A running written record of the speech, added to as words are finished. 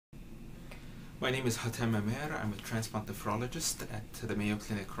My name is Hatem Amer. I'm a transplant nephrologist at the Mayo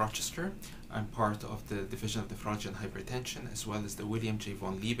Clinic, Rochester. I'm part of the Division of Nephrology and Hypertension, as well as the William J.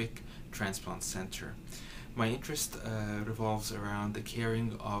 von Liebig Transplant Center. My interest revolves around the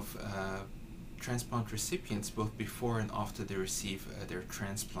caring of transplant recipients both before and after they receive their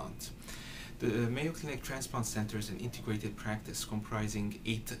transplant. The Mayo Clinic Transplant Center is an integrated practice comprising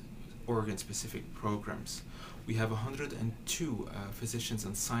 8 organ-specific programs. We have 102 physicians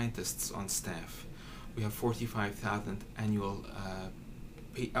and scientists on staff. We have 45,000 annual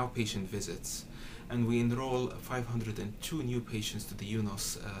outpatient visits, and we enroll 502 new patients to the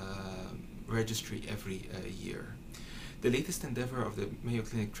UNOS registry every year. The latest endeavor of the Mayo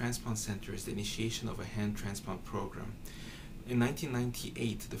Clinic Transplant Center is the initiation of a hand transplant program. In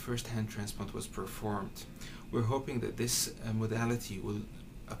 1998, the first hand transplant was performed. We're hoping that this modality will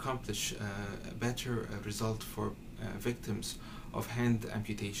accomplish a better result for victims of hand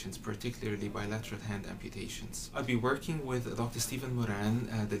amputations, particularly bilateral hand amputations. I'll be working with Dr. Stephen Moran,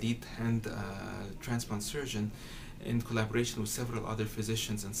 the lead hand transplant surgeon, in collaboration with several other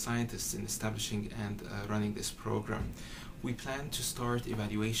physicians and scientists in establishing and running this program. We plan to start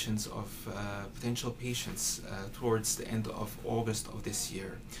evaluations of potential patients towards the end of August of this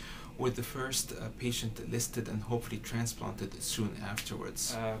year, with the first patient listed and hopefully transplanted soon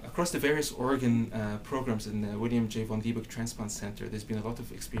afterwards. Across the various organ programs in the William J. von Liebig Transplant Center, there's been a lot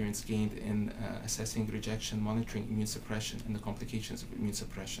of experience gained in assessing rejection, monitoring immune suppression, and the complications of immune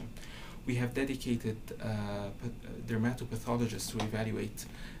suppression. We have dedicated dermatopathologists who evaluate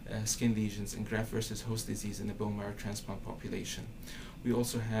skin lesions and graft versus host disease in the bone marrow transplant population. We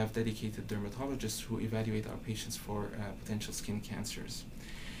also have dedicated dermatologists who evaluate our patients for potential skin cancers.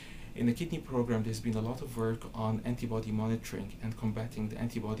 In the kidney program, there's been a lot of work on antibody monitoring and combating the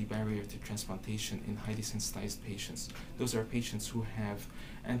antibody barrier to transplantation in highly sensitized patients. Those are patients who have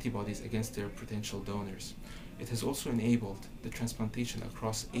antibodies against their potential donors. It has also enabled the transplantation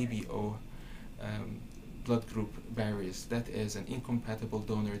across ABO blood group barriers. That is, an incompatible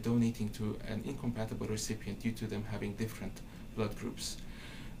donor donating to an incompatible recipient due to them having different blood groups.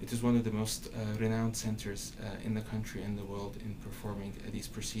 It is one of the most renowned centers in the country and the world in performing these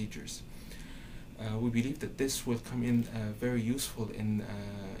procedures. We believe that this will come in very useful in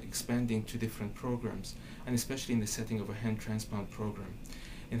expanding to different programs, and especially in the setting of a hand transplant program.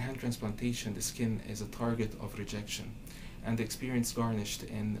 In hand transplantation, the skin is a target of rejection, and the experience garnished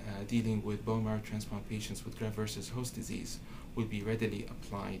in dealing with bone marrow transplant patients with graft versus host disease will be readily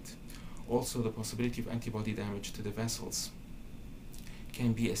applied. Also, the possibility of antibody damage to the vessels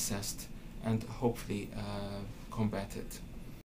can be assessed and hopefully combated.